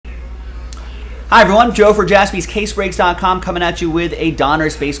Hi everyone, Joe for JaspysCaseBreaks.com coming at you with a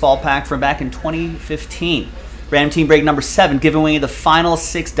Donruss baseball pack from back in 2015. Random team break number 7, giving away the final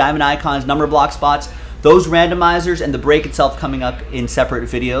 6 Diamond Icons number block spots. Those randomizers and the break itself coming up in separate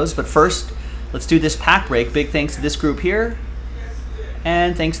videos. But first, let's do this pack break. Big thanks to this group here.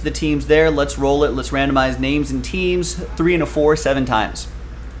 And thanks to the teams there. Let's roll it. Let's randomize names and teams. 3 and a 4, 7 times.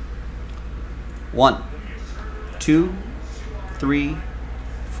 1, 2, 3,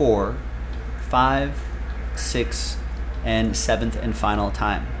 4, 5, 6, and 7th and final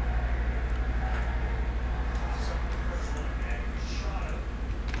time.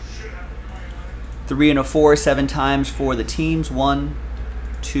 Three and a 4, 7 times for the teams. 1,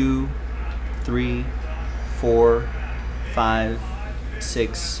 2, 3, 4, 5,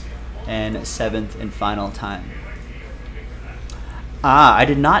 6, and 7th and final time. I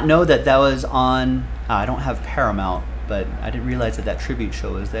did not know that that was on. I don't have Paramount, but I didn't realize that that tribute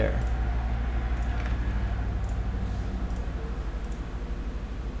show was there.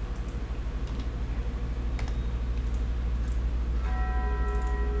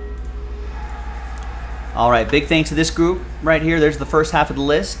 All right, big thanks to this group right here. There's the first half of the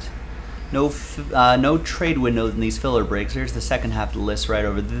list. No trade windows in these filler breaks. There's the second half of the list right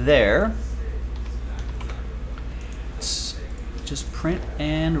over there. Let's just print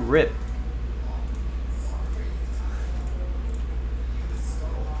and rip.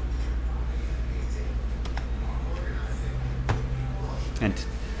 And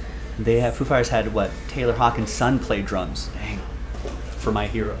they have, Foo Fighters had what? Taylor Hawkins' son play drums. Dang, for my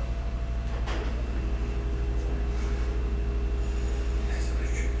hero.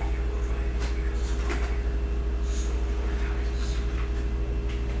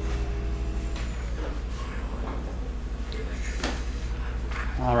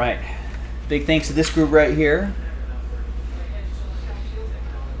 All right, big thanks to this group right here.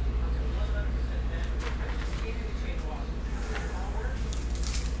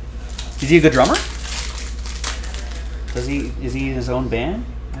 Is he a good drummer? Is he in his own band?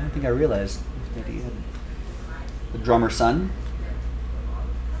 I don't think I realized that he had the drummer's son.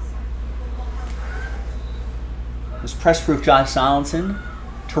 There's press proof Josh Donaldson,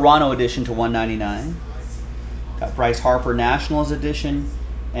 Toronto edition to 199. Got Bryce Harper Nationals edition.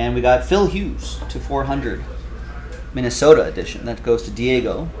 And we got Phil Hughes to 400, Minnesota edition. That goes to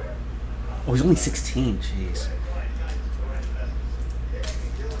Diego. Oh, he's only 16. Jeez.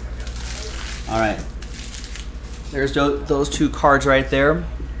 All right. There's those 2 cards right there.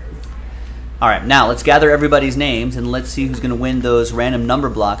 All right, now let's gather everybody's names and let's see who's going to win those random number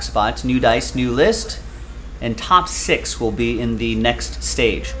block spots. New dice, new list. And top 6 will be in the next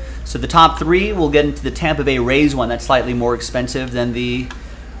stage. So the top 3 will get into the Tampa Bay Rays one. That's slightly more expensive than the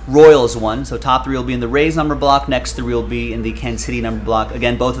Royals one. So top 3 will be in the Rays number block. Next 3 will be in the Kansas City number block.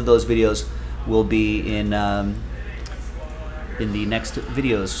 Again, both of those videos will be in the next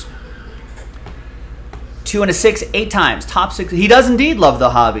videos. 2 and a 6, 8 times. Top 6. He does indeed love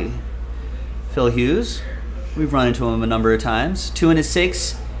the hobby. Phil Hughes. We've run into him a number of times. 2 and a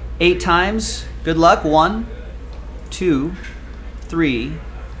 6, 8 times. Good luck. 1, 2, 3,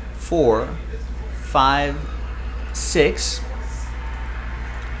 4, 5, 6,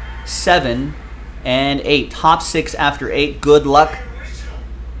 7, and 8. Top 6 after 8. Good luck.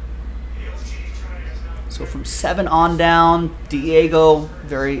 So from 7 on down, Diego,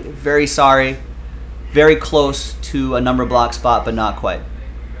 very, very sorry. Very close to a number block spot, but not quite.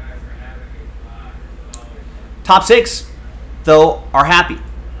 Top 6, though, are happy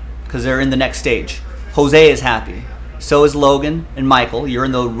because they're in the next stage. Jose is happy. So is Logan and Michael. You're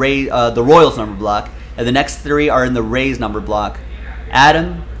in the Royals number block. And the next 3 are in the Rays number block.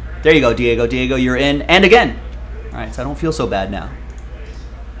 Adam, there you go, Diego. Diego, you're in. And again. All right, so I don't feel so bad now.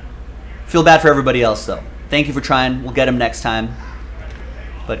 Feel bad for everybody else, though. Thank you for trying. We'll get him next time.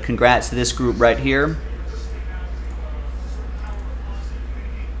 But congrats to this group right here.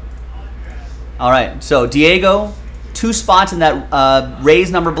 All right, so Diego, 2 spots in that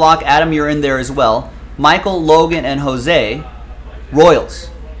Rays number block. Adam, you're in there as well. Michael, Logan, and Jose, Royals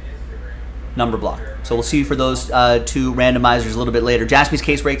number block. So we'll see you for those 2 randomizers a little bit later.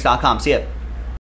 JaspysCaseBreaks.com. See ya.